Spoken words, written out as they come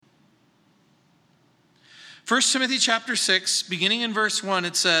1 Timothy chapter 6, beginning in verse 1,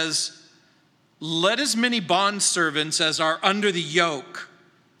 it says, "Let as many bondservants as are under the yoke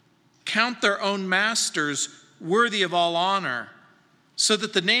count their own masters worthy of all honor, so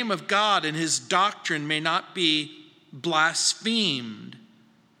that the name of God and his doctrine may not be blasphemed.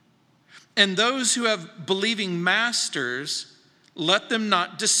 And those who have believing masters, let them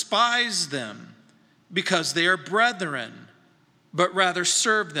not despise them, because they are brethren, but rather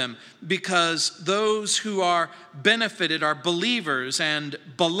serve them, because those who are benefited are believers and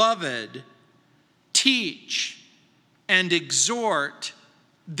beloved. Teach and exhort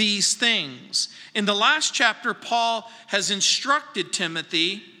these things." In the last chapter, Paul has instructed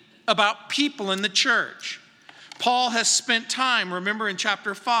Timothy about people in the church. Paul has spent time, remember in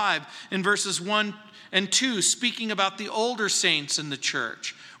chapter 5, in verses 1 and 2, speaking about the older saints in the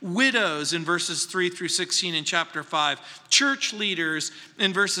church, widows in verses 3 through 16 in chapter 5, church leaders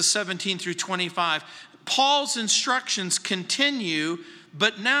in verses 17 through 25. Paul's instructions continue,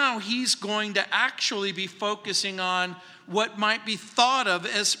 but now he's going to actually be focusing on what might be thought of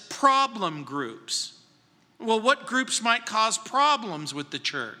as problem groups. Well, what groups might cause problems with the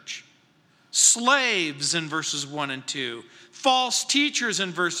church? Slaves in verses 1 and 2, false teachers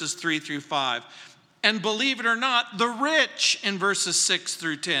in verses 3 through 5, and believe it or not, the rich in verses 6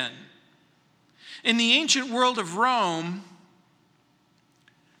 through 10. In the ancient world of Rome,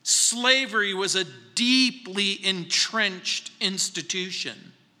 slavery was a deeply entrenched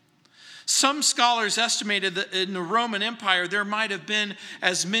institution. Some scholars estimated that in the Roman Empire, there might have been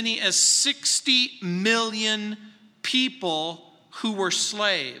as many as 60 million people who were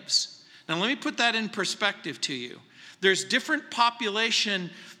slaves. Now, let me put that in perspective to you. There's different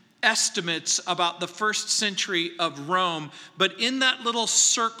population estimates about the first century of Rome, but in that little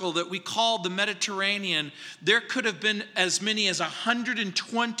circle that we call the Mediterranean, there could have been as many as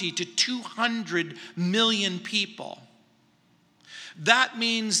 120 to 200 million people. That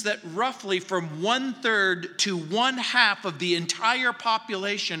means that roughly from 1/3 to 1/2 of the entire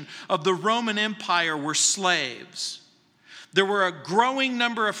population of the Roman Empire were slaves. There were a growing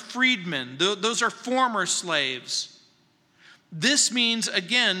number of freedmen. Those are former slaves. This means,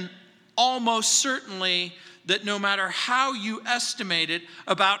 again, almost certainly that no matter how you estimate it,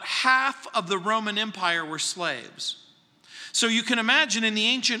 about half of the Roman Empire were slaves. So you can imagine in the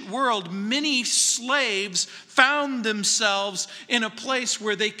ancient world, many slaves found themselves in a place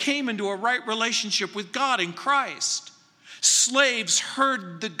where they came into a right relationship with God in Christ. Slaves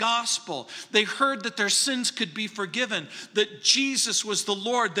heard the gospel. They heard that their sins could be forgiven, that Jesus was the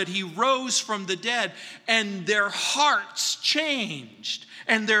Lord, that he rose from the dead, and their hearts changed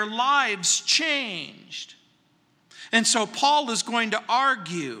and their lives changed. And so Paul is going to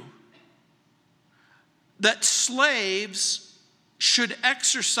argue that slaves should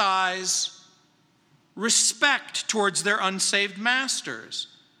exercise respect towards their unsaved masters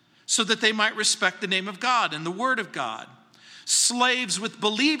so that they might respect the name of God and the word of God. Slaves with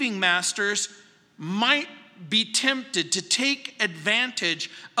believing masters might be tempted to take advantage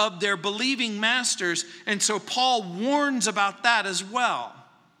of their believing masters, and so Paul warns about that as well.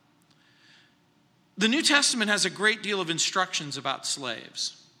 The New Testament has a great deal of instructions about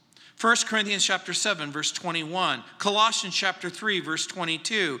slaves. 1 Corinthians chapter 7, verse 21. Colossians chapter 3, verse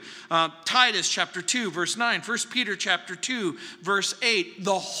 22. Titus chapter 2, verse 9. 1 Peter chapter 2, verse 8.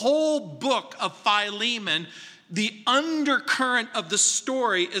 The whole book of Philemon, the undercurrent of the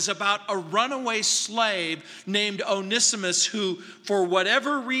story is about a runaway slave named Onesimus who, for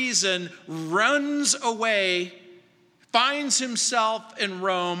whatever reason, runs away, finds himself in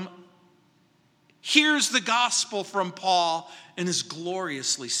Rome, hears the gospel from Paul, and is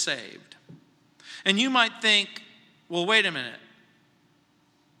gloriously saved. And you might think, well, wait a minute.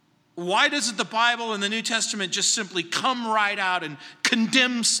 Why doesn't the Bible and the New Testament just simply come right out and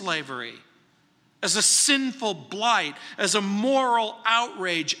condemn slavery as a sinful blight, as a moral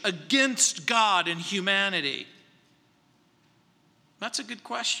outrage against God and humanity? That's a good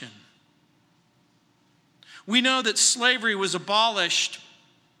question. We know that slavery was abolished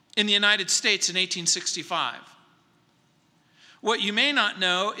in the United States in 1865. What you may not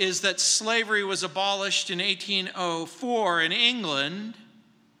know is that slavery was abolished in 1804 in England.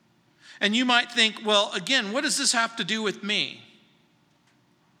 And you might think, well, again, what does this have to do with me?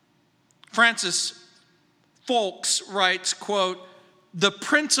 Francis Folks writes, quote, "The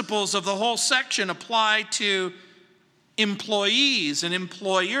principles of the whole section apply to employees and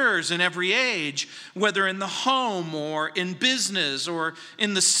employers in every age, whether in the home or in business or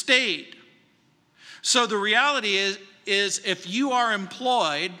in the state. So the reality is if you are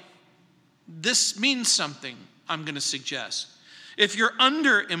employed, this means something, I'm going to suggest. If you're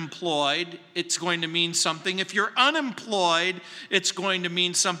underemployed, it's going to mean something. If you're unemployed, it's going to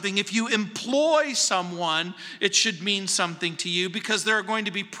mean something. If you employ someone, it should mean something to you, because there are going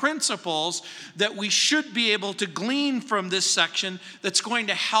to be principles that we should be able to glean from this section that's going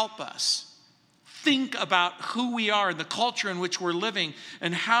to help us think about who we are, the culture in which we're living,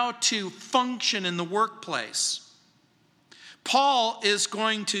 and how to function in the workplace. Paul is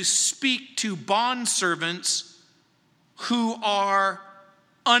going to speak to bondservants who are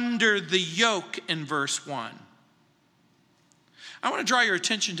under the yoke in verse 1. I want to draw your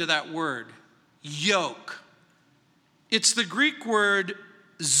attention to that word, yoke. It's the Greek word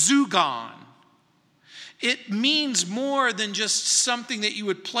zugon. It means more than just something that you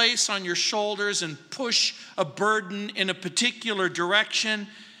would place on your shoulders and push a burden in a particular direction.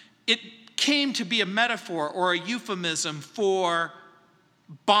 It came to be a metaphor or a euphemism for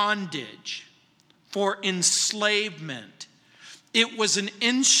bondage, for enslavement. It was an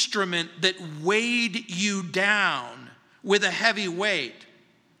instrument that weighed you down with a heavy weight.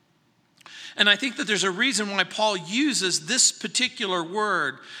 And I think that there's a reason why Paul uses this particular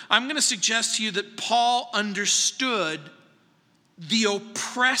word. I'm going to suggest to you that Paul understood the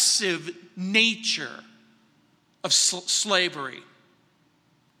oppressive nature of slavery.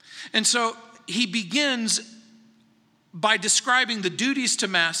 And so he begins by describing the duties to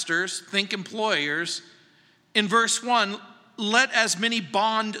masters, think employers. In verse 1, let as many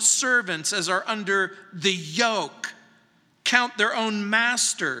bond servants as are under the yoke count their own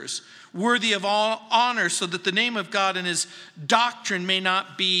masters worthy of all honor, so that the name of God and his doctrine may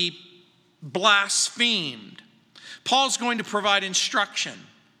not be blasphemed. Paul's going to provide instruction,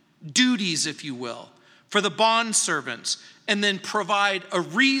 duties, if you will, for the bondservants, and then provide a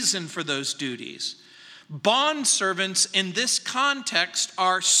reason for those duties. Bondservants in this context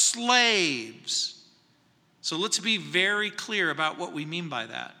are slaves. So let's be very clear about what we mean by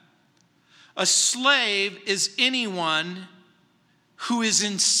that. A slave is anyone who is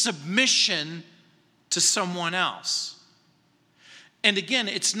in submission to someone else. And again,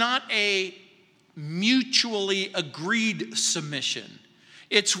 it's not a mutually agreed submission.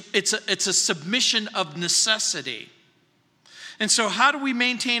 It's a submission of necessity. And so how do we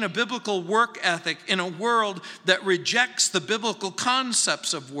maintain a biblical work ethic in a world that rejects the biblical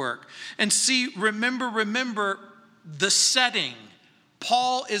concepts of work? And see, remember the setting.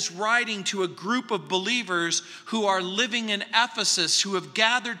 Paul is writing to a group of believers who are living in Ephesus, who have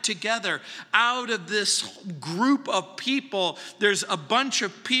gathered together. Out of this group of people, there's a bunch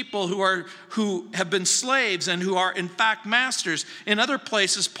of people who have been slaves and who are in fact masters. In other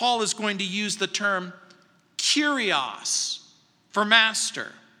places, Paul is going to use the term kurios for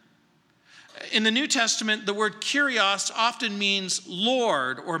master. In the New Testament, the word kurios often means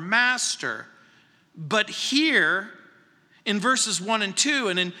Lord or master. But here, in verses 1 and 2,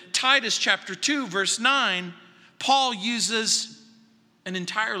 and in Titus chapter 2, verse 9, Paul uses an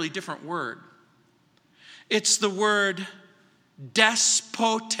entirely different word. It's the word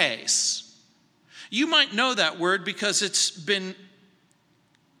despotes. You might know that word because it's been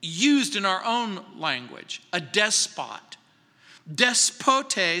used in our own language, a despot.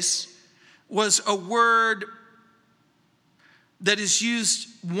 Despotes was a word that is used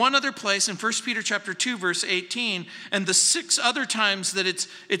one other place in 1 Peter chapter 2, verse 18, and the 6 other times that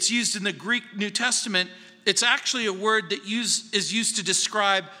it's used in the Greek New Testament, it's actually a word that is used to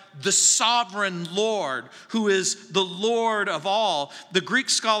describe the sovereign Lord, who is the Lord of all. The Greek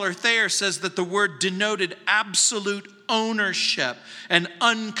scholar Thayer says that the word denoted absolute ownership and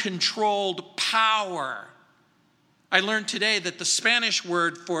uncontrolled power. I learned today that the Spanish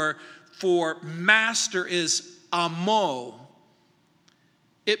word for master is amo.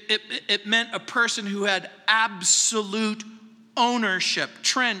 It meant a person who had absolute ownership.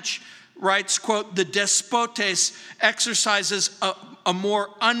 Trench writes, quote, the despotes exercises a more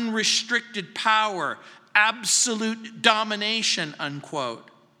unrestricted power, absolute domination, unquote.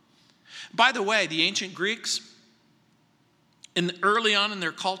 By the way, the ancient Greeks, early on in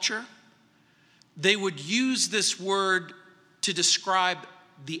their culture, they would use this word to describe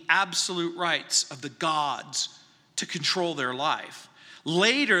the absolute rights of the gods to control their life.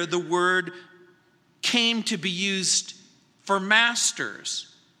 Later, the word came to be used for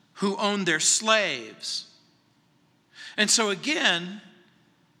masters who owned their slaves. And so again,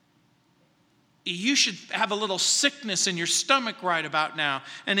 you should have a little sickness in your stomach right about now.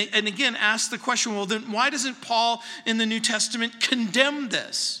 And again, ask the question, well, then why doesn't Paul in the New Testament condemn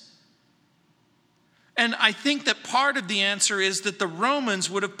this? And I think that part of the answer is that the Romans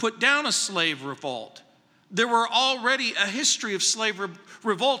would have put down a slave revolt. There were already a history of slave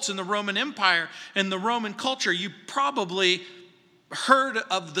revolts in the Roman Empire and the Roman culture. You probably heard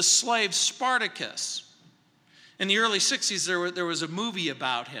of the slave Spartacus. In the early 60s, there was a movie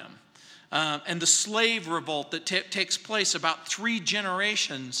about him. And the slave revolt that takes place about 3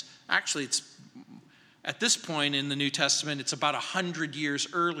 generations. Actually, it's at this point in the New Testament, it's about 100 years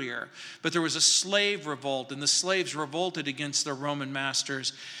earlier. But there was a slave revolt, and the slaves revolted against their Roman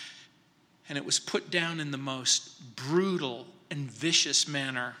masters. And it was put down in the most brutal and vicious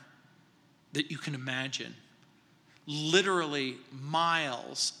manner that you can imagine. Literally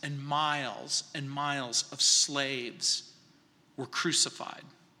miles and miles and miles of slaves were crucified.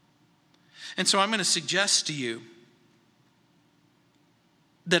 And so I'm going to suggest to you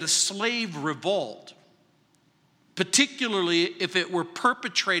that a slave revolt, particularly if it were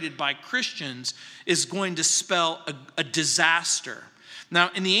perpetrated by Christians, is going to spell a disaster. Now,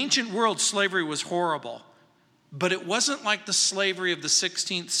 in the ancient world, slavery was horrible, but it wasn't like the slavery of the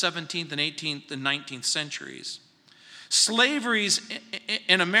 16th, 17th, and 18th and 19th centuries. Slavery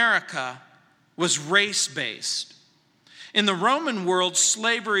in America was race-based. In the Roman world,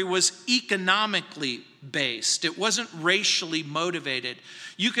 slavery was economically based. It wasn't racially motivated.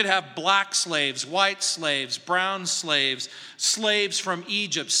 You could have black slaves, white slaves, brown slaves, slaves from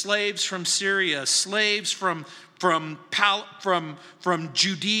Egypt, slaves from Syria, slaves from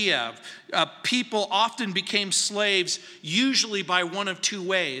Judea. People often became slaves usually by one of 2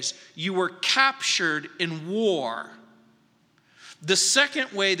 ways. You were captured in war. The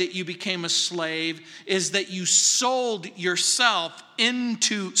second way that you became a slave is that you sold yourself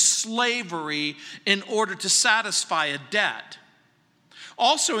into slavery in order to satisfy a debt.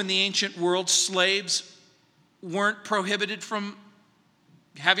 Also in the ancient world, slaves weren't prohibited from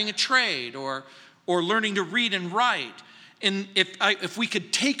having a trade or learning to read and write. And if we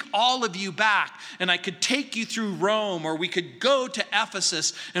could take all of you back and I could take you through Rome, or we could go to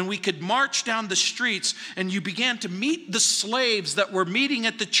Ephesus and we could march down the streets and you began to meet the slaves that were meeting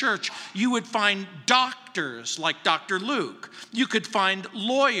at the church, you would find doctors like Dr. Luke. You could find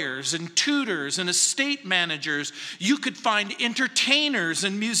lawyers and tutors and estate managers. You could find entertainers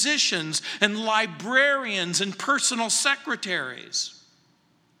and musicians and librarians and personal secretaries.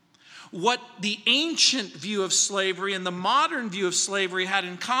 What the ancient view of slavery and the modern view of slavery had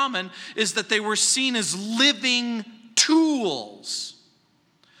in common is that they were seen as living tools.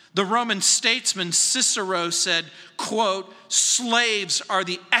 The Roman statesman Cicero said, quote, "Slaves are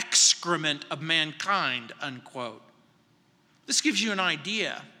the excrement of mankind," unquote. This gives you an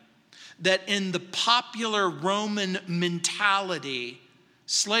idea that in the popular Roman mentality,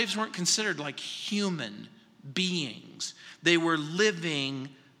 slaves weren't considered like human beings. They were living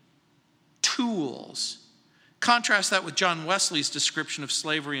tools. Contrast that with John Wesley's description of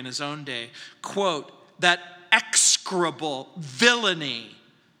slavery in his own day. Quote, "That execrable villainy,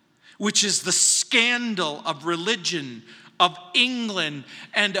 which is the scandal of religion, of England,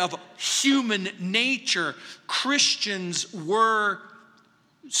 and of human nature." Christians were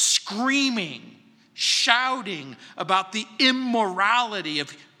screaming, shouting about the immorality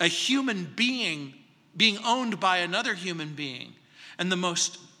of a human being being owned by another human being. And the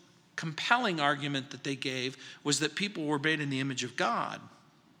most compelling argument that they gave was that people were made in the image of God.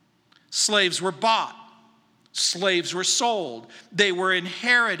 Slaves were bought. Slaves were sold. They were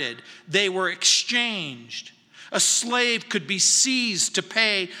inherited. They were exchanged. A slave could be seized to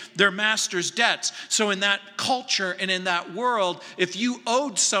pay their master's debts. So in that culture and in that world, if you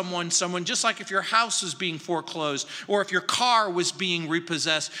owed someone, just like if your house was being foreclosed or if your car was being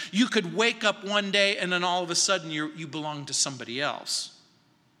repossessed, you could wake up one day and then all of a sudden you belonged to somebody else.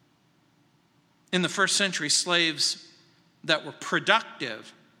 In the first century, slaves that were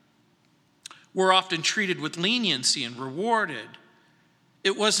productive were often treated with leniency and rewarded.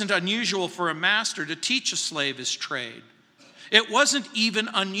 It wasn't unusual for a master to teach a slave his trade. It wasn't even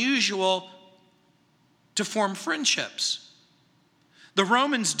unusual to form friendships. The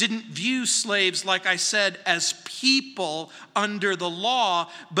Romans didn't view slaves, like I said, as people under the law,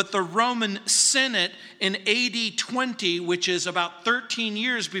 but the Roman Senate in AD 20, which is about 13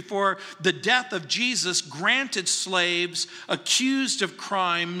 years before the death of Jesus, granted slaves accused of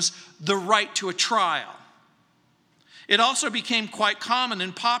crimes the right to a trial. It also became quite common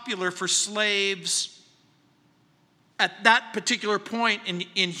and popular for slaves at that particular point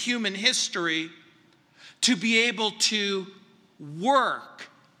in human history to be able to work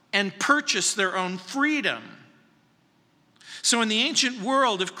and purchase their own freedom. So in the ancient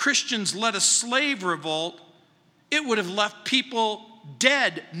world, if Christians led a slave revolt, it would have left people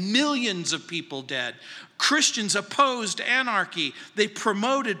dead, millions of people dead. Christians opposed anarchy. They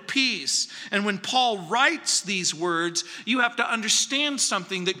promoted peace. And when Paul writes these words, you have to understand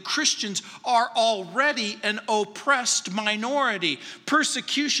something, that Christians are already an oppressed minority.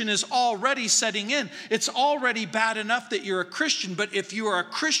 Persecution is already setting in. It's already bad enough that you're a Christian, but if you are a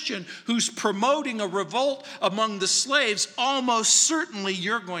Christian who's promoting a revolt among the slaves, almost certainly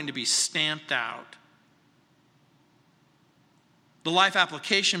you're going to be stamped out. The Life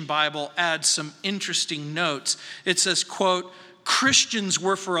Application Bible adds some interesting notes. It says, quote, Christians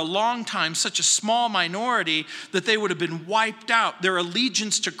were for a long time such a small minority that they would have been wiped out. Their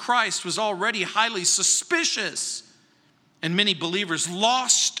allegiance to Christ was already highly suspicious. And many believers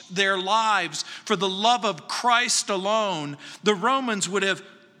lost their lives for the love of Christ alone. The Romans would have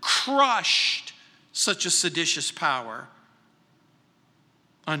crushed such a seditious power.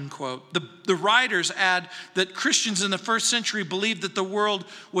 Unquote. The writers add that Christians in the first century believed that the world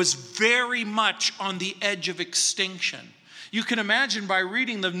was very much on the edge of extinction. You can imagine by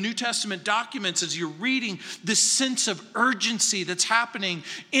reading the New Testament documents, as you're reading this sense of urgency that's happening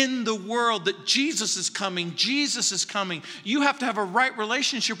in the world, that Jesus is coming, Jesus is coming. You have to have a right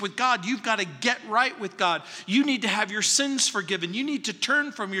relationship with God. You've got to get right with God. You need to have your sins forgiven. You need to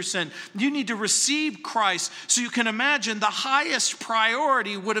turn from your sin. You need to receive Christ. So you can imagine the highest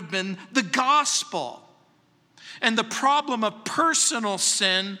priority would have been the gospel. And the problem of personal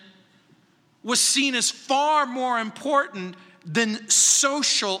sin was seen as far more important than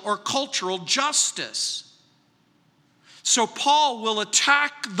social or cultural justice. So Paul will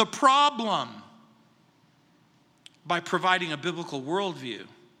attack the problem by providing a biblical worldview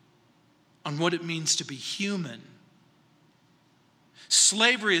on what it means to be human.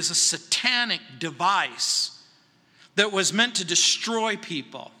 Slavery is a satanic device that was meant to destroy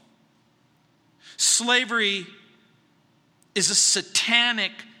people. Slavery is a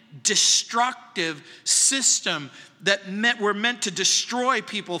satanic destructive system that were meant to destroy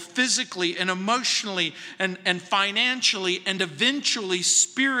people physically and emotionally and financially and eventually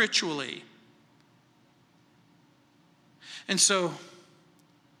spiritually. And so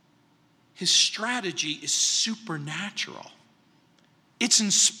his strategy is supernatural. It's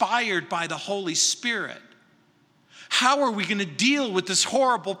inspired by the Holy Spirit. How are we going to deal with this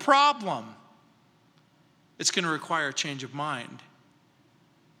horrible problem? It's going to require a change of mind.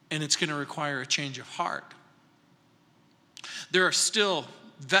 And it's going to require a change of heart. There are still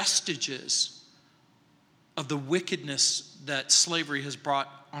vestiges of the wickedness that slavery has brought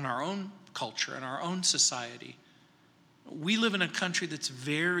on our own culture and our own society. We live in a country that's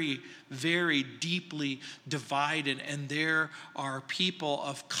very, very deeply divided, and there are people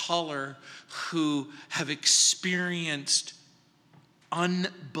of color who have experienced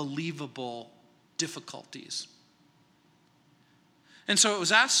unbelievable difficulties. And so it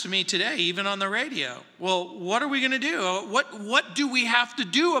was asked to me today, even on the radio, well, what are we going to do? What do we have to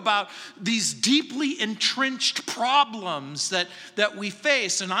do about these deeply entrenched problems that we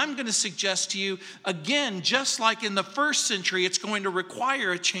face? And I'm going to suggest to you, again, just like in the first century, it's going to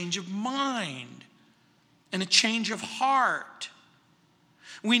require a change of mind and a change of heart.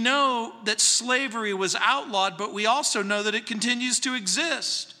 We know that slavery was outlawed, but we also know that it continues to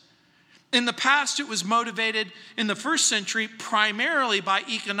exist. In the past, it was motivated in the first century primarily by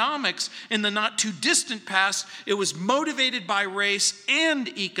economics. In the not too distant past, it was motivated by race and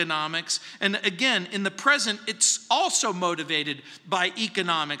economics. And again, in the present, it's also motivated by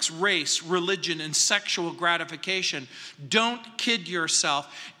economics, race, religion, and sexual gratification. Don't kid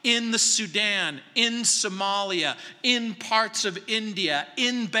yourself. In the Sudan, in Somalia, in parts of India,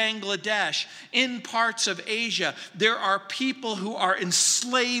 in Bangladesh, in parts of Asia, there are people who are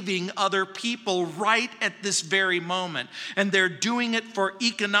enslaving other people right at this very moment. And they're doing it for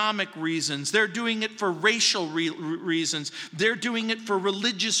economic reasons. They're doing it for racial reasons. They're doing it for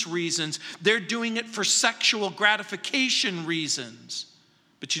religious reasons. They're doing it for sexual gratification reasons.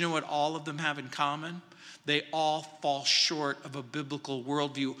 But you know what all of them have in common? They all fall short of a biblical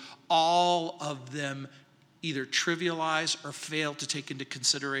worldview. All of them either trivialize or fail to take into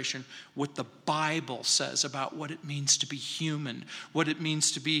consideration what the Bible says about what it means to be human, what it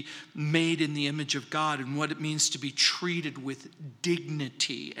means to be made in the image of God, and what it means to be treated with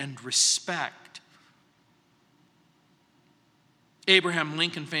dignity and respect. Abraham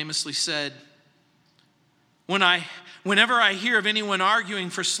Lincoln famously said, Whenever I hear of anyone arguing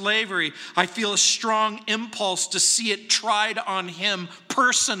for slavery, I feel a strong impulse to see it tried on him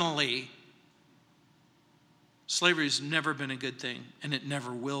personally. Slavery has never been a good thing, and it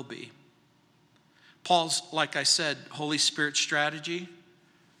never will be. Paul's, like I said, Holy Spirit strategy,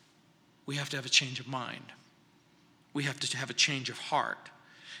 we have to have a change of mind. We have to have a change of heart.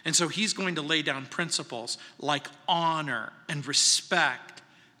 And so he's going to lay down principles like honor and respect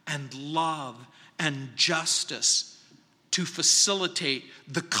and love and justice to facilitate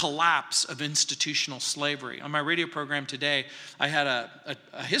the collapse of institutional slavery. On my radio program today, I had a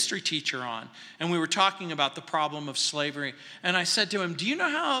history teacher on, and we were talking about the problem of slavery. And I said to him, do you know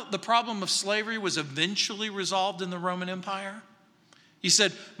how the problem of slavery was eventually resolved in the Roman Empire? He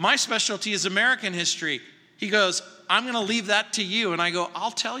said, my specialty is American history. He goes, I'm going to leave that to you. And I go,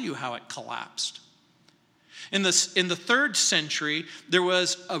 I'll tell you how it collapsed. In the 3rd century, there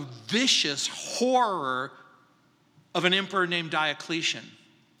was a vicious horror of an emperor named Diocletian.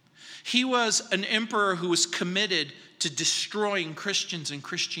 He was an emperor who was committed to destroying Christians and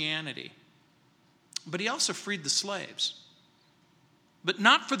Christianity. But he also freed the slaves. But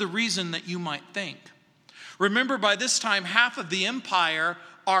not for the reason that you might think. Remember, by this time, half of the empire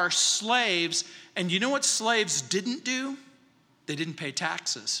are slaves. And you know what slaves didn't do? They didn't pay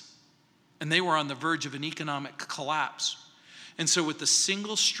taxes. And they were on the verge of an economic collapse. And so with the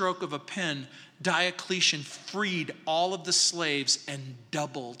single stroke of a pen, Diocletian freed all of the slaves and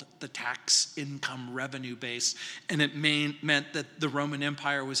doubled the tax income revenue base. And it meant that the Roman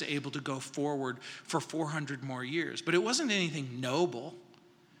Empire was able to go forward for 400 more years. But it wasn't anything noble.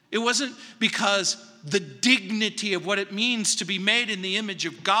 It wasn't because the dignity of what it means to be made in the image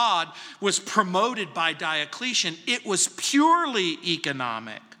of God was promoted by Diocletian. It was purely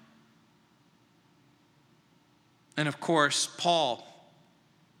economic. And of course, Paul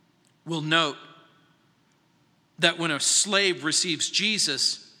will note that when a slave receives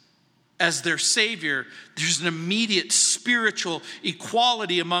Jesus as their Savior, there's an immediate spiritual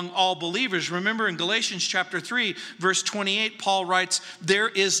equality among all believers. Remember in Galatians chapter 3, verse 28, Paul writes, there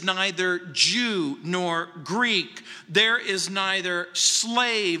is neither Jew nor Greek. There is neither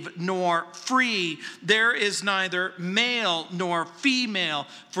slave nor free. There is neither male nor female,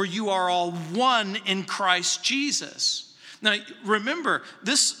 for you are all one in Christ Jesus. Now, remember,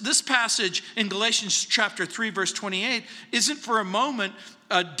 this passage in Galatians chapter 3, verse 28 isn't for a moment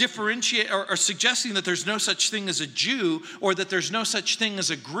differentiate or suggesting that there's no such thing as a Jew, or that there's no such thing as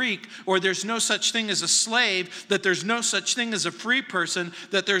a Greek, or there's no such thing as a slave, that there's no such thing as a free person,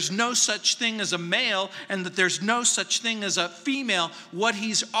 that there's no such thing as a male, and that there's no such thing as a female. What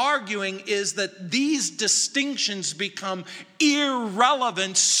he's arguing is that these distinctions become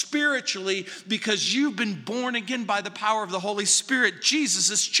irrelevant spiritually because you've been born again by the power of the Holy Spirit. Jesus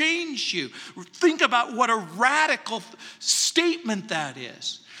has changed you. Think about what a radical statement that is.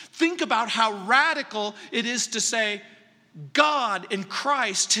 Think about how radical it is to say, God in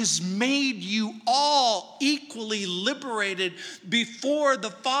Christ has made you all equally liberated before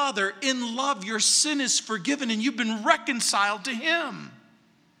the Father. In love, your sin is forgiven and you've been reconciled to Him.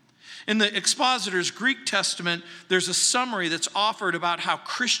 In the Expositor's Greek Testament, there's a summary that's offered about how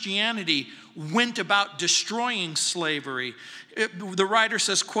Christianity went about destroying slavery. The writer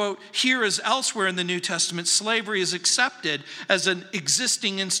says, quote, here as elsewhere in the New Testament, slavery is accepted as an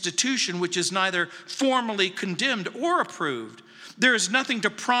existing institution which is neither formally condemned or approved. There is nothing to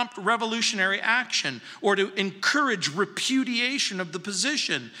prompt revolutionary action or to encourage repudiation of the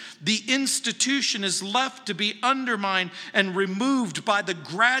position. The institution is left to be undermined and removed by the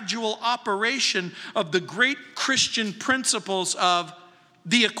gradual operation of the great Christian principles of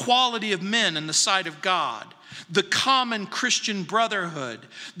the equality of men in the sight of God, the common Christian brotherhood,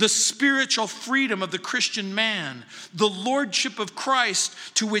 the spiritual freedom of the Christian man, the lordship of Christ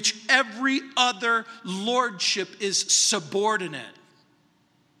to which every other lordship is subordinate.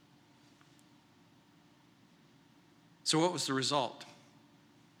 So what was the result?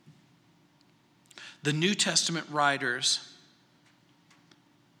 The New Testament writers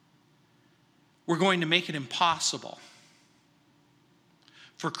were going to make it impossible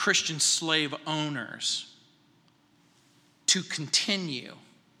for Christian slave owners to continue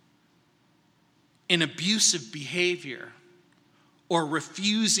in abusive behavior or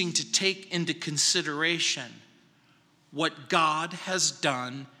refusing to take into consideration what God has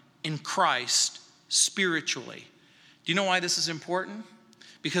done in Christ spiritually. Do you know why this is important?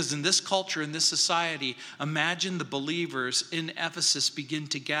 Because in this culture, in this society, imagine the believers in Ephesus begin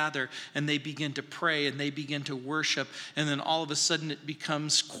to gather and they begin to pray and they begin to worship. And then all of a sudden it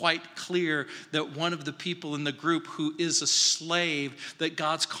becomes quite clear that one of the people in the group who is a slave, that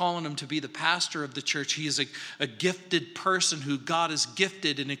God's calling him to be the pastor of the church. He is a gifted person who God has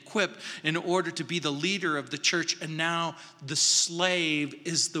gifted and equipped in order to be the leader of the church. And now the slave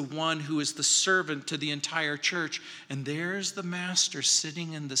is the one who is the servant to the entire church. And there's the master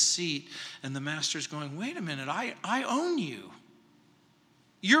sitting in the seat, and the master's going, wait a minute, I own you.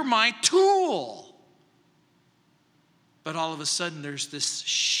 You're my tool. But all of a sudden, there's this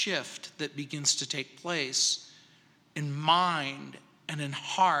shift that begins to take place in mind and in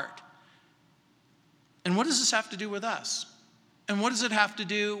heart. And what does this have to do with us? And what does it have to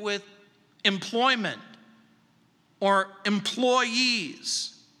do with employment or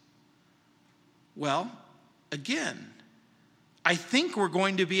employees? Well, again, I think we're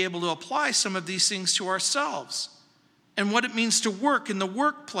going to be able to apply some of these things to ourselves and what it means to work in the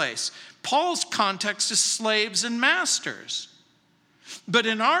workplace. Paul's context is slaves and masters. But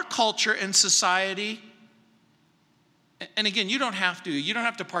in our culture and society, and again, you don't have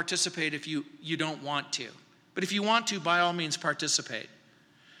to participate if you don't want to. But if you want to, by all means, participate.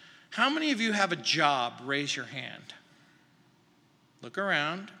 How many of you have a job? Raise your hand. Look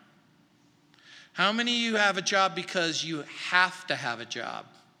around. How many of you have a job because you have to have a job?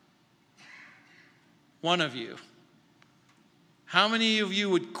 One of you. How many of you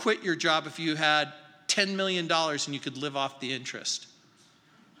would quit your job if you had $10 million and you could live off the interest?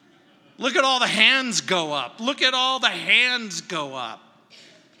 Look at all the hands go up. Look at all the hands go up.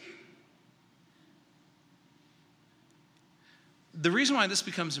 The reason why this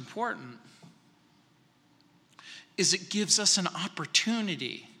becomes important is it gives us an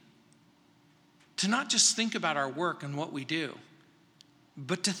opportunity to not just think about our work and what we do,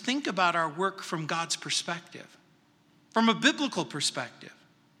 but to think about our work from God's perspective, from a biblical perspective.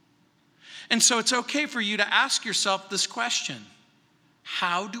 And so it's okay for you to ask yourself this question: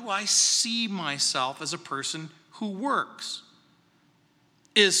 how do I see myself as a person who works?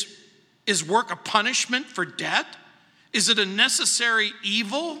 Is work a punishment for debt? Is it a necessary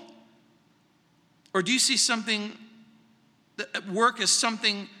evil? Or do you see work as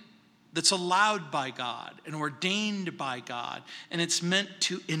something that's allowed by God and ordained by God, and it's meant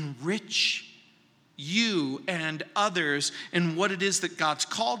to enrich you and others in what it is that God's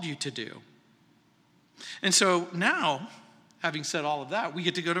called you to do? And so now, having said all of that, we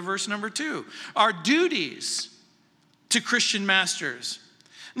get to go to verse number 2. Our duties to Christian masters.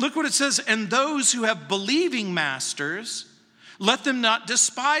 Look what it says: and those who have believing masters, let them not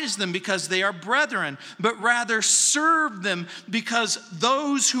despise them because they are brethren, but rather serve them because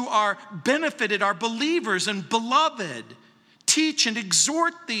those who are benefited are believers and beloved. Teach and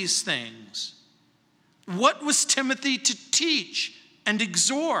exhort these things. What was Timothy to teach and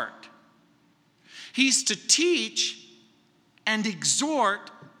exhort? He's to teach and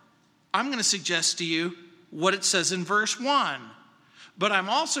exhort. I'm going to suggest to you what it says in verse 1. But I'm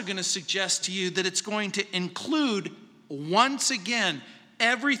also going to suggest to you that it's going to include, once again,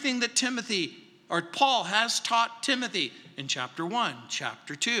 everything that Paul has taught Timothy in chapter 1,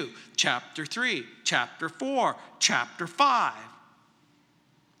 chapter 2, chapter 3, chapter 4, chapter 5.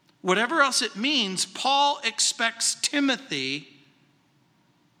 Whatever else it means, Paul expects Timothy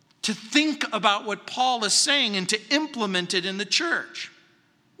to think about what Paul is saying and to implement it in the church.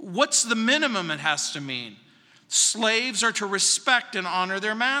 What's the minimum it has to mean? Slaves are to respect and honor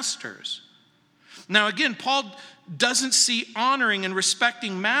their masters. Now again, Paul doesn't see honoring and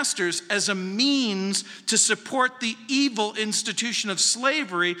respecting masters as a means to support the evil institution of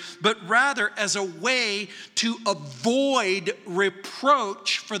slavery, but rather as a way to avoid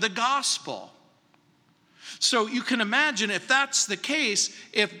reproach for the gospel. So you can imagine, if that's the case,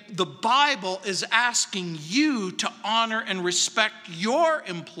 if the Bible is asking you to honor and respect your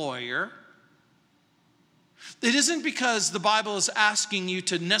employer, it isn't because the Bible is asking you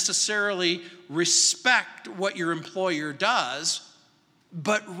to necessarily respect what your employer does,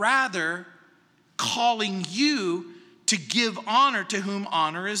 but rather calling you to give honor to whom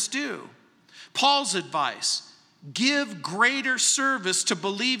honor is due. Paul's advice: give greater service to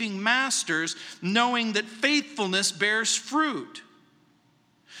believing masters, knowing that faithfulness bears fruit.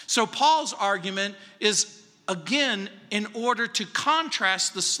 So Paul's argument is, again, in order to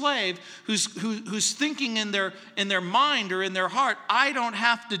contrast the slave who's thinking in their mind or in their heart, I don't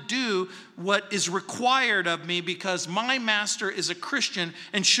have to do what is required of me because my master is a Christian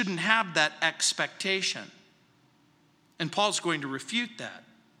and shouldn't have that expectation. And Paul's going to refute that.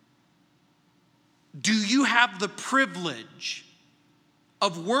 Do you have the privilege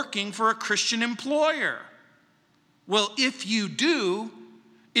of working for a Christian employer? Well, if you do,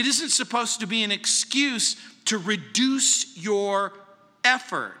 it isn't supposed to be an excuse to reduce your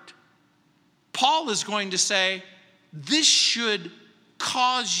effort. Paul is going to say, this should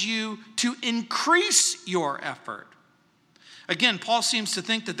cause you to increase your effort. Again, Paul seems to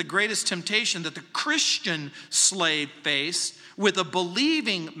think that the greatest temptation that the Christian slave faced with a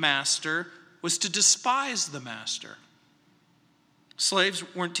believing master was to despise the master. Slaves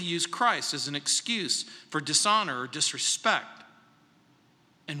weren't to use Christ as an excuse for dishonor or disrespect.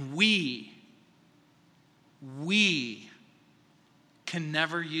 And we can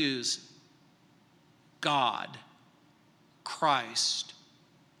never use God, Christ,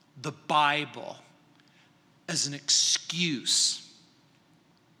 the Bible as an excuse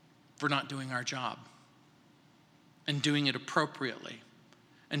for not doing our job and doing it appropriately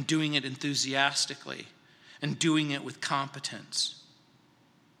and doing it enthusiastically and doing it with competence.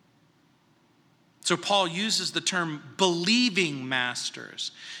 So Paul uses the term believing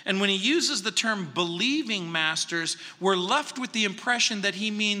masters. And when he uses the term believing masters, we're left with the impression that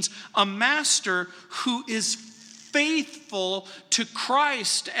he means a master who is faithful to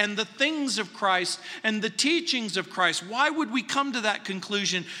Christ and the things of Christ and the teachings of Christ. Why would we come to that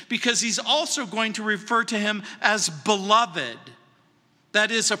conclusion? Because he's also going to refer to him as beloved. That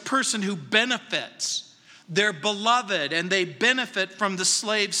is, a person who benefits. They're beloved and they benefit from the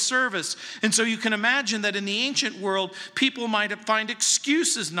slave service. And so you can imagine that in the ancient world, people might find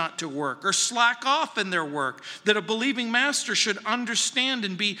excuses not to work or slack off in their work, that a believing master should understand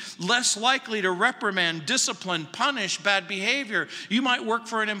and be less likely to reprimand, discipline, punish bad behavior. You might work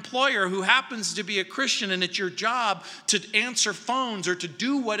for an employer who happens to be a Christian, and it's your job to answer phones or to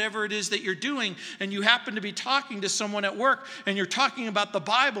do whatever it is that you're doing, and you happen to be talking to someone at work, and you're talking about the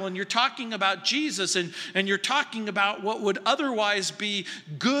Bible, and you're talking about Jesus, and you're talking about what would otherwise be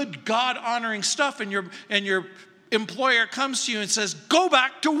good, God-honoring stuff, and your employer comes to you and says, "Go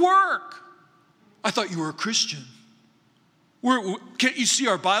back to work. I thought you were a Christian. Can't you see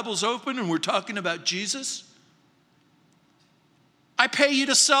our Bibles open and we're talking about Jesus? I pay you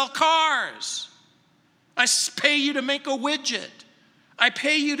to sell cars. I pay you to make a widget. I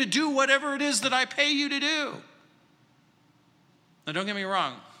pay you to do whatever it is that I pay you to do." Now, don't get me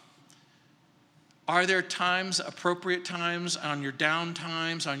wrong. Are there times, appropriate times, on your down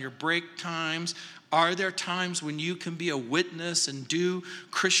times, on your break times? Are there times when you can be a witness and do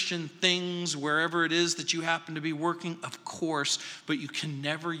Christian things wherever it is that you happen to be working? Of course, but you can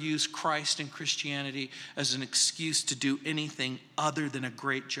never use Christ and Christianity as an excuse to do anything other than a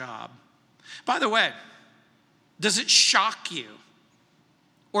great job. By the way, does it shock you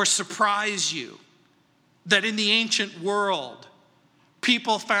or surprise you that in the ancient world,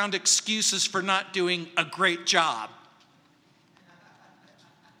 people found excuses for not doing a great job?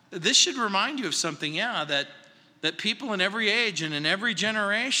 This should remind you of something, that people in every age and in every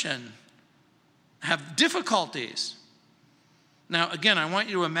generation have difficulties. Now, again, I want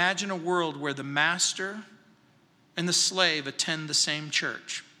you to imagine a world where the master and the slave attend the same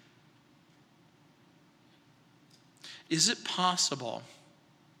church. Is it possible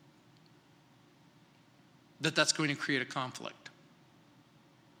that that's going to create a conflict?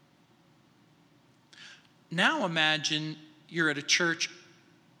 Now imagine you're at a church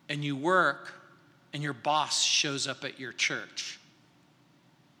and you work and your boss shows up at your church.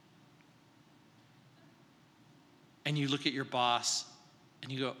 And you look at your boss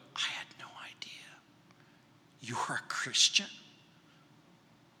and you go, "I had no idea you were a Christian."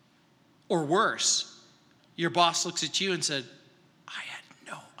 Or worse, your boss looks at you and said, "I had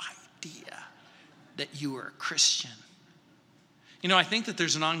no idea that you were a Christian." You know, I think that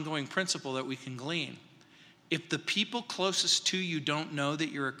there's an ongoing principle that we can glean. If the people closest to you don't know that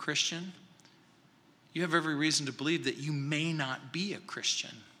you're a Christian, you have every reason to believe that you may not be a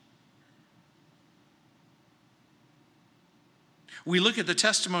Christian. We look at the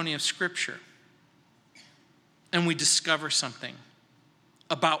testimony of Scripture and we discover something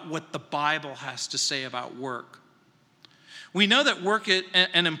about what the Bible has to say about work. We know that work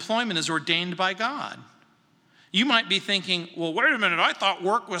and employment is ordained by God. You might be thinking, "Well, wait a minute, I thought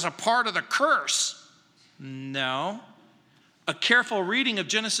work was a part of the curse." No. A careful reading of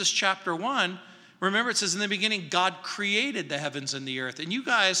Genesis chapter 1, remember it says in the beginning, God created the heavens and the earth. And you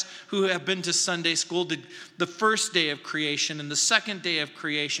guys who have been to Sunday school did the first day of creation and the second day of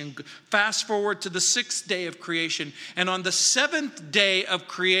creation. Fast forward to the sixth day of creation. And on the seventh day of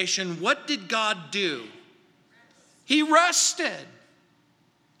creation, what did God do? He rested.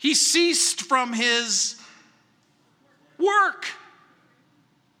 He ceased from his work.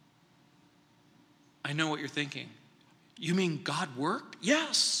 I know what you're thinking. You mean God worked?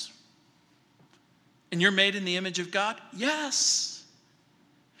 Yes. And you're made in the image of God? Yes.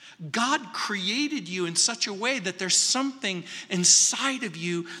 God created you in such a way that there's something inside of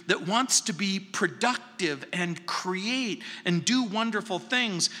you that wants to be productive and create and do wonderful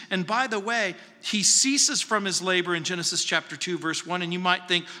things. And by the way, he ceases from his labor in Genesis chapter 2, verse 1. And you might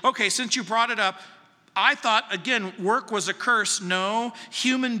think, okay, since you brought it up, I thought, again, work was a curse. No,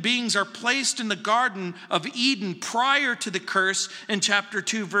 human beings are placed in the Garden of Eden prior to the curse in chapter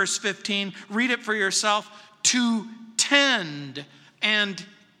 2, verse 15. Read it for yourself. To tend and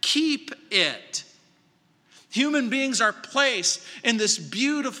keep it. Human beings are placed in this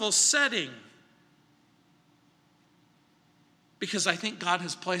beautiful setting because I think God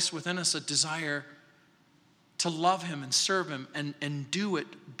has placed within us a desire to love him and serve him and do it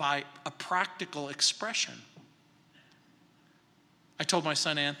by a practical expression. I told my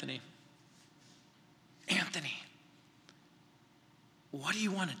son Anthony, what do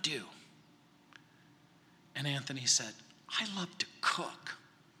you want to do? And Anthony said, I love to cook.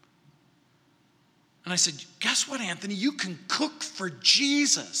 And I said, guess what, Anthony? You can cook for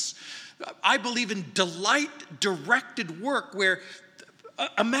Jesus. I believe in delight-directed work where,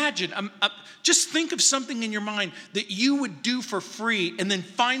 imagine, just think of something in your mind that you would do for free and then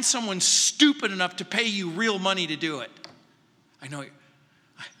find someone stupid enough to pay you real money to do it. I know.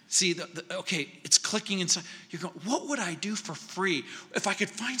 See, okay, it's clicking inside. You're going, what would I do for free if I could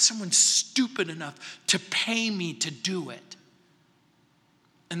find someone stupid enough to pay me to do it?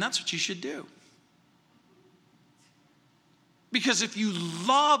 And that's what you should do. Because if you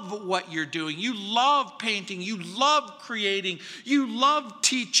love what you're doing, you love painting, you love creating, you love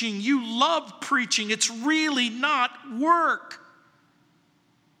teaching, you love preaching, it's really not work.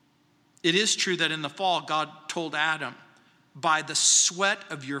 It is true that in the fall, God told Adam, by the sweat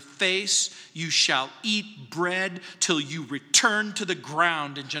of your face you shall eat bread till you return to the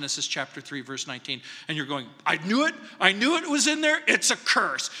ground, in Genesis chapter 3, verse 19. And you're going, I knew it was in there. It's a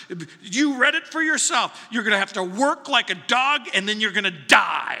curse. You read it for yourself. You're going to have to work like a dog and then you're going to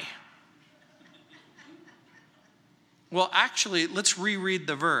die. Well, actually, let's reread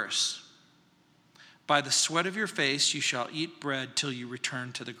the verse. By the sweat of your face you shall eat bread till you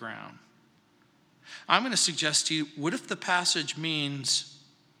return to the ground. I'm going to suggest to you, what if the passage means,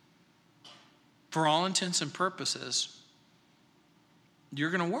 for all intents and purposes, you're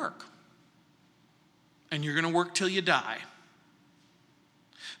going to work. And you're going to work till you die.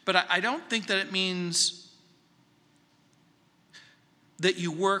 But I don't think that it means that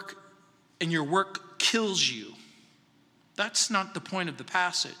you work and your work kills you. That's not the point of the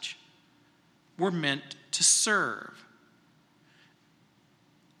passage. We're meant to serve.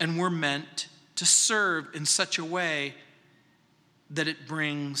 And we're meant to serve in such a way that it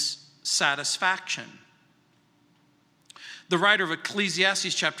brings satisfaction. The writer of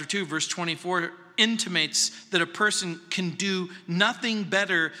Ecclesiastes chapter 2, verse 24 intimates that a person can do nothing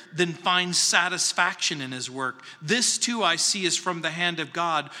better than find satisfaction in his work. This too I see is from the hand of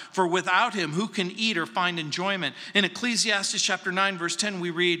God, for without him who can eat or find enjoyment? In Ecclesiastes chapter 9, verse 10,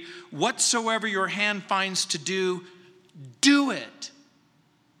 we read, whatsoever your hand finds to do, do it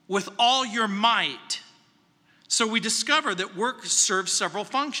with all your might. So we discover that work serves several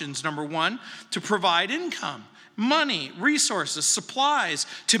functions. Number one, to provide income, money, resources, supplies,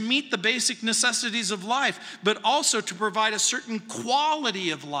 to meet the basic necessities of life, but also to provide a certain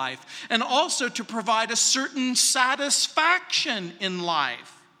quality of life, and also to provide a certain satisfaction in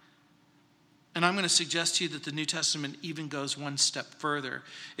life. And I'm going to suggest to you that the New Testament even goes one step further.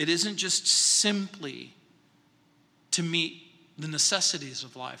 It isn't just simply to meet the necessities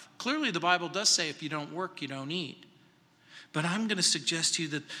of life. Clearly, the Bible does say if you don't work, you don't eat. But I'm going to suggest to you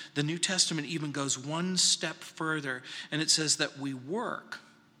that the New Testament even goes one step further, and it says that we work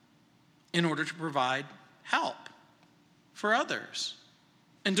in order to provide help for others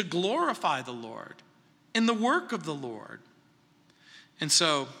and to glorify the Lord in the work of the Lord. And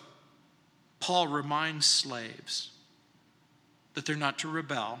so, Paul reminds slaves that they're not to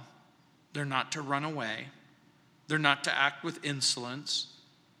rebel, they're not to run away, they're not to act with insolence,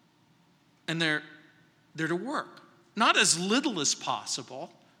 and they're to work. Not as little as possible,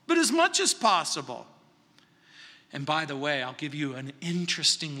 but as much as possible. And by the way, I'll give you an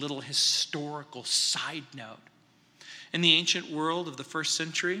interesting little historical side note. In the ancient world of the first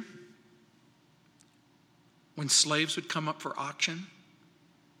century, when slaves would come up for auction,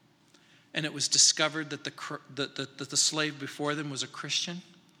 and it was discovered that the slave before them was a Christian,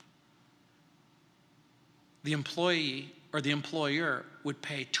 the employee or the employer would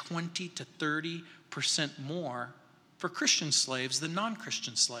pay 20 to 30% more for Christian slaves than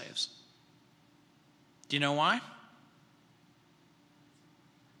non-Christian slaves. Do you know why?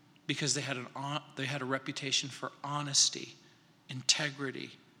 Because they had a reputation for honesty,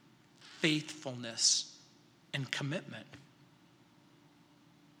 integrity, faithfulness, and commitment.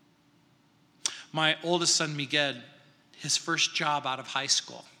 My oldest son, Miguel, his first job out of high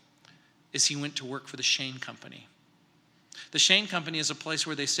school is he went to work for the Shane Company. The Shane Company is a place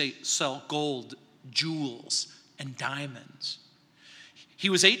where they sell gold, jewels, and diamonds. He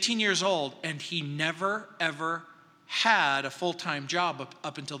was 18 years old, and he never, ever had a full-time job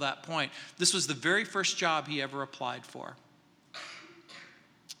up until that point. This was the very first job he ever applied for.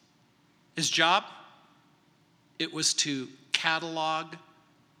 His job? It was to catalog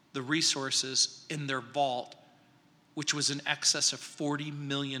the resources in their vault, which was in excess of $40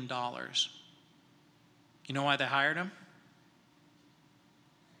 million. You know why they hired him?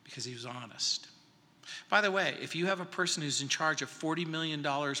 Because he was honest. By the way, if you have a person who's in charge of $40 million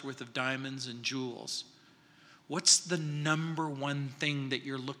worth of diamonds and jewels, what's the number one thing that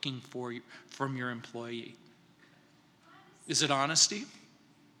you're looking for from your employee? Is it honesty?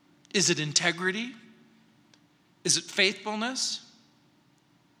 Is it integrity? Is it faithfulness?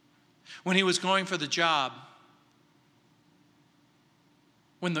 When he was going for the job,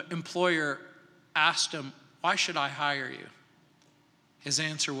 when the employer asked him, "Why should I hire you?" his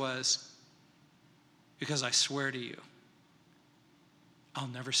answer was, "Because I swear to you, I'll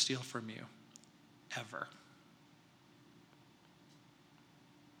never steal from you, ever."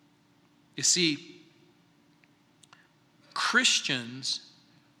 You see, Christians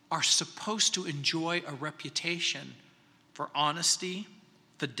are supposed to enjoy a reputation for honesty,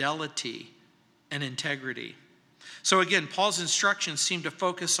 fidelity, and integrity. So again, Paul's instructions seem to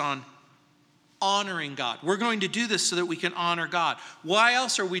focus on honoring God. We're going to do this so that we can honor God. Why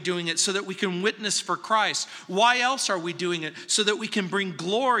else are we doing it? So that we can witness for Christ. Why else are we doing it? So that we can bring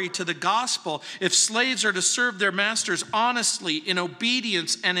glory to the gospel. If slaves are to serve their masters honestly, in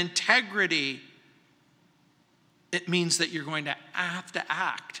obedience and integrity, it means that you're going to have to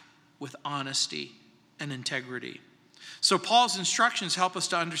act with honesty and integrity. So Paul's instructions help us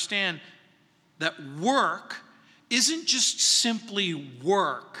to understand that work isn't just simply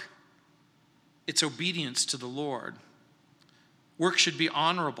work. It's obedience to the Lord. Work should be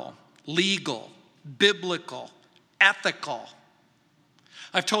honorable, legal, biblical, ethical.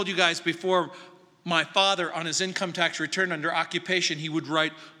 I've told you guys before, my father on his income tax return under occupation, he would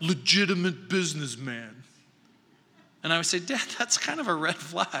write legitimate businessman. And I would say, "Dad, that's kind of a red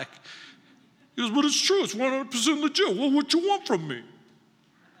flag." He goes, "But it's true, it's 100% legit. Well, what you want from me?"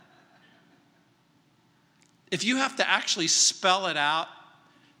 If you have to actually spell it out,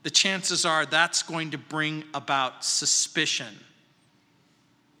 the chances are that's going to bring about suspicion.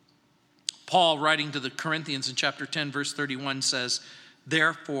 Paul, writing to the Corinthians in chapter 10, verse 31, says,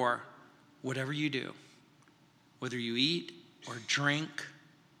 "Therefore, whatever you do, whether you eat or drink,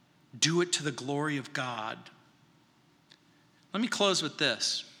 do it to the glory of God." Let me close with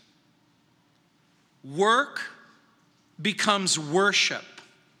this. Work becomes worship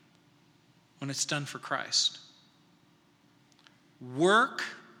when it's done for Christ. Work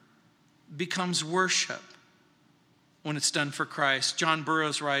becomes worship when it's done for Christ. John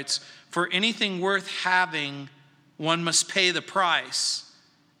Burroughs writes, "For anything worth having, one must pay the price.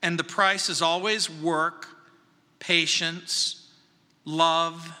 And the price is always work, patience,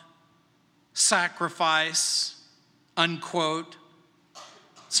 love, sacrifice," unquote.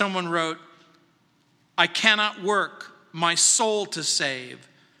 Someone wrote, "I cannot work my soul to save,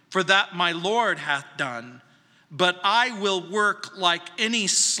 for that my Lord hath done. But I will work like any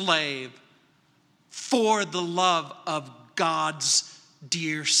slave for the love of God's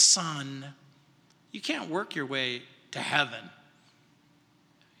dear Son." You can't work your way to heaven.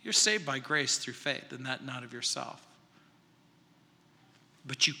 You're saved by grace through faith, and that not of yourself.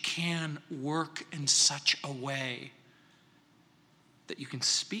 But you can work in such a way that you can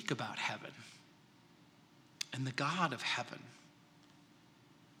speak about heaven and the God of heaven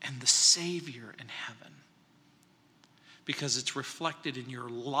and the Savior in heaven, because it's reflected in your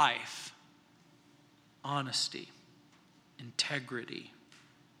life. Honesty, integrity,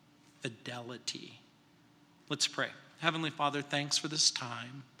 fidelity. Let's pray. Heavenly Father, thanks for this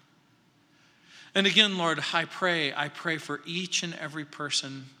time. And again, Lord, I pray for each and every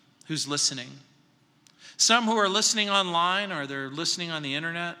person who's listening. Some who are listening online, or they're listening on the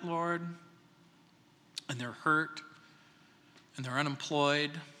internet, Lord, and they're hurt, and they're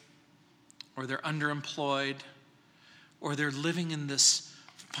unemployed, or they're underemployed, or they're living in this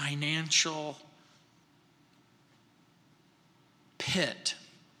financial pit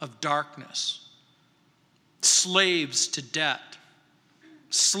of darkness, slaves to debt,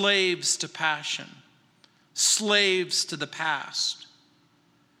 slaves to passion, slaves to the past.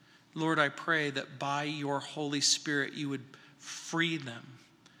 Lord, I pray that by your Holy Spirit you would free them,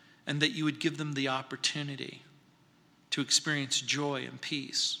 and that you would give them the opportunity to experience joy and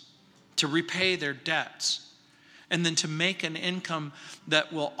peace, to repay their debts, and then to make an income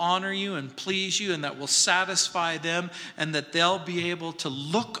that will honor you and please you, and that will satisfy them, and that they'll be able to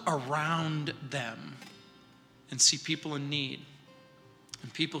look around them and see people in need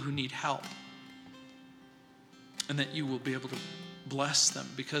and people who need help, and that you will be able to bless them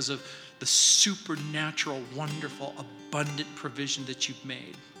because of the supernatural, wonderful, abundant provision that you've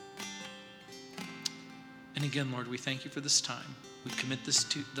made. And again, Lord, we thank you for this time. We commit this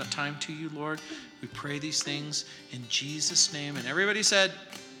time to you, Lord. We pray these things in Jesus' name. And everybody said,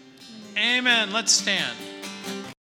 Amen. Let's stand.